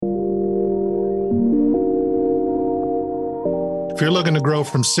If you're looking to grow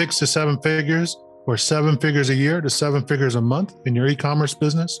from 6 to 7 figures or 7 figures a year to 7 figures a month in your e-commerce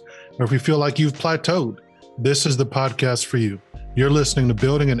business, or if you feel like you've plateaued, this is the podcast for you. You're listening to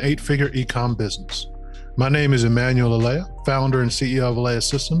Building an 8-Figure e-com business. My name is Emmanuel Alea, founder and CEO of Alea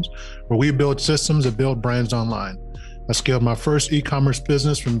Systems, where we build systems that build brands online. I scaled my first e-commerce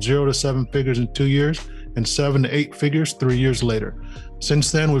business from 0 to 7 figures in 2 years and 7 to 8 figures 3 years later.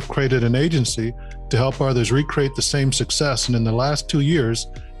 Since then, we've created an agency to help others recreate the same success. And in the last 2 years,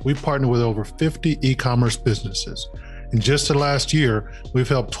 we've partnered with over 50 e-commerce businesses. In just the last year, we've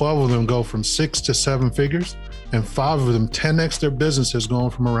helped 12 of them go from 6 to 7 figures, and 5 of them 10x their businesses, going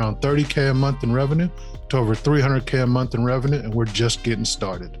from around $30K a month in revenue to over $300K a month in revenue, and we're just getting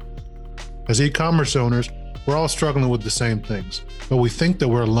started. As e-commerce owners, we're all struggling with the same things, but we think that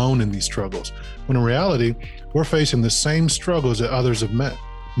we're alone in these struggles, when in reality, we're facing the same struggles that others have met.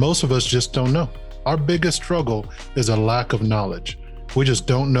 Most of us just don't know. Our biggest struggle is a lack of knowledge. We just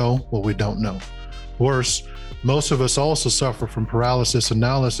don't know what we don't know. Worse, most of us also suffer from paralysis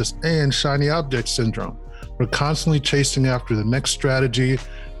analysis and shiny object syndrome. We're constantly chasing after the next strategy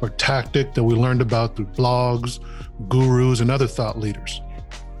or tactic that we learned about through blogs, gurus, and other thought leaders.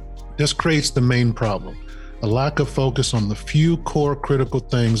 This creates the main problem: a lack of focus on the few core critical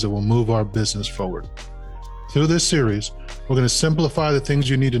things that will move our business forward. Through this series, we're going to simplify the things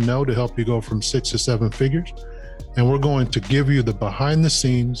you need to know to help you go from 6 to 7 figures. And we're going to give you the behind the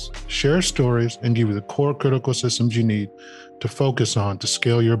scenes, share stories, and give you the core critical systems you need to focus on to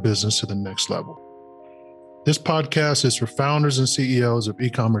scale your business to the next level. This podcast is for founders and CEOs of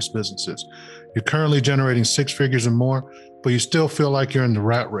e-commerce businesses. You're currently generating 6 figures or more, but you still feel like you're in the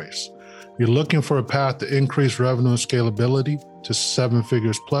rat race. You're looking for a path to increase revenue and scalability to 7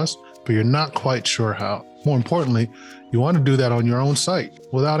 figures plus, but you're not quite sure how. More importantly, you want to do that on your own site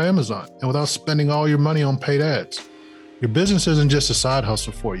without Amazon and without spending all your money on paid ads. Your business isn't just a side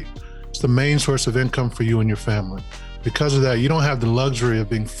hustle for you. It's the main source of income for you and your family. Because of that, you don't have the luxury of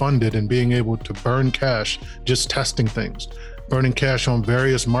being funded and being able to burn cash just testing things, burning cash on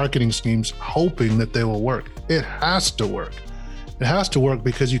various marketing schemes, hoping that they will work. It has to work. It has to work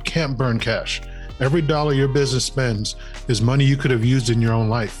because you can't burn cash. Every dollar your business spends is money you could have used in your own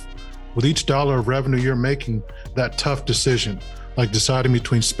life. With each dollar of revenue, you're making that tough decision, like deciding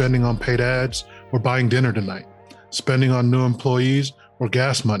between spending on paid ads or buying dinner tonight, spending on new employees or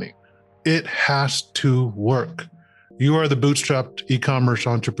gas money. It has to work. You are the bootstrapped e-commerce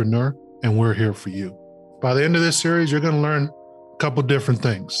entrepreneur, and we're here for you. By the end of this series, you're going to learn a couple different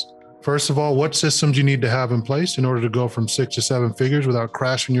things. First of all, what systems you need to have in place in order to go from 6 to 7 figures without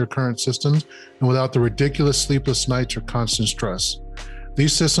crashing your current systems and without the ridiculous sleepless nights or constant stress.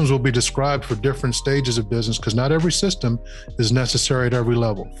 These systems will be described for different stages of business because not every system is necessary at every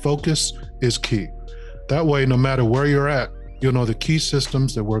level. Focus is key. That way, no matter where you're at, you'll know the key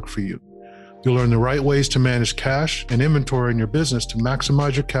systems that work for you. You'll learn the right ways to manage cash and inventory in your business to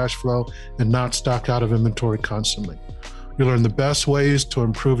maximize your cash flow and not stock out of inventory constantly. You'll learn the best ways to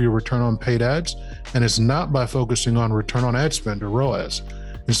improve your return on paid ads, and it's not by focusing on return on ad spend or ROAS.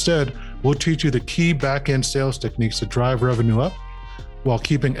 Instead, we'll teach you the key back-end sales techniques to drive revenue up while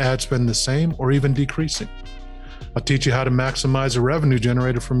keeping ad spend the same or even decreasing. I'll teach you how to maximize the revenue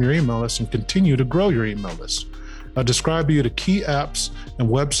generated from your email list and continue to grow your email list. I'll describe to you the key apps and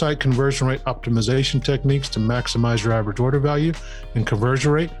website conversion rate optimization techniques to maximize your average order value and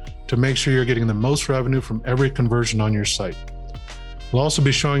conversion rate to make sure you're getting the most revenue from every conversion on your site. We'll also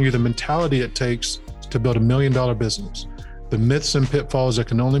be showing you the mentality it takes to build $1 million business, the myths and pitfalls that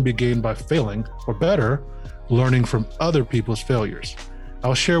can only be gained by failing, or better, learning from other people's failures.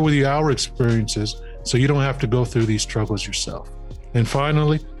 I'll share with you our experiences so you don't have to go through these struggles yourself. And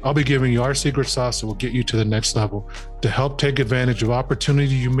finally, I'll be giving you our secret sauce that will get you to the next level to help take advantage of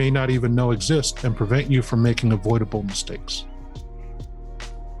opportunities you may not even know exist and prevent you from making avoidable mistakes.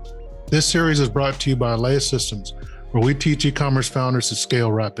 This series is brought to you by Alea Systems, where we teach e-commerce founders to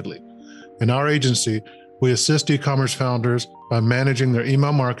scale rapidly. In our agency, we assist e-commerce founders by managing their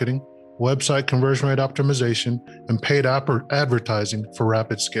email marketing, website conversion rate optimization, and paid advertising for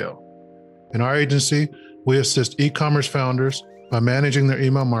rapid scale. In our agency, we assist e-commerce founders by managing their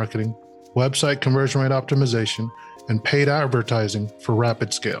email marketing, website conversion rate optimization, and paid advertising for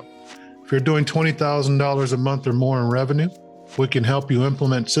rapid scale. If you're doing $20,000 a month or more in revenue, we can help you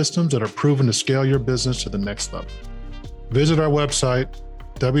implement systems that are proven to scale your business to the next level. Visit our website,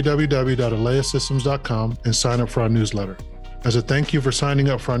 www.aleasystems.com, and sign up for our newsletter. As a thank you for signing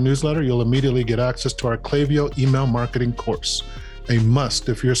up for our newsletter, you'll immediately get access to our Klaviyo email marketing course, a must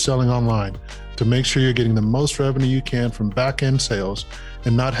if you're selling online, to make sure you're getting the most revenue you can from back-end sales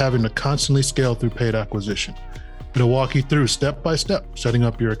and not having to constantly scale through paid acquisition. It'll walk you through step by step, setting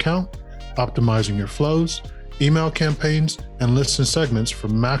up your account, optimizing your flows, email campaigns, and listing segments for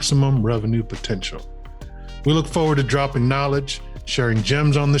maximum revenue potential. We look forward to dropping knowledge, sharing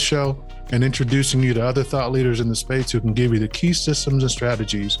gems on the show, and introducing you to other thought leaders in the space who can give you the key systems and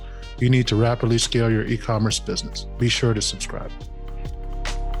strategies you need to rapidly scale your e-commerce business. Be sure to subscribe.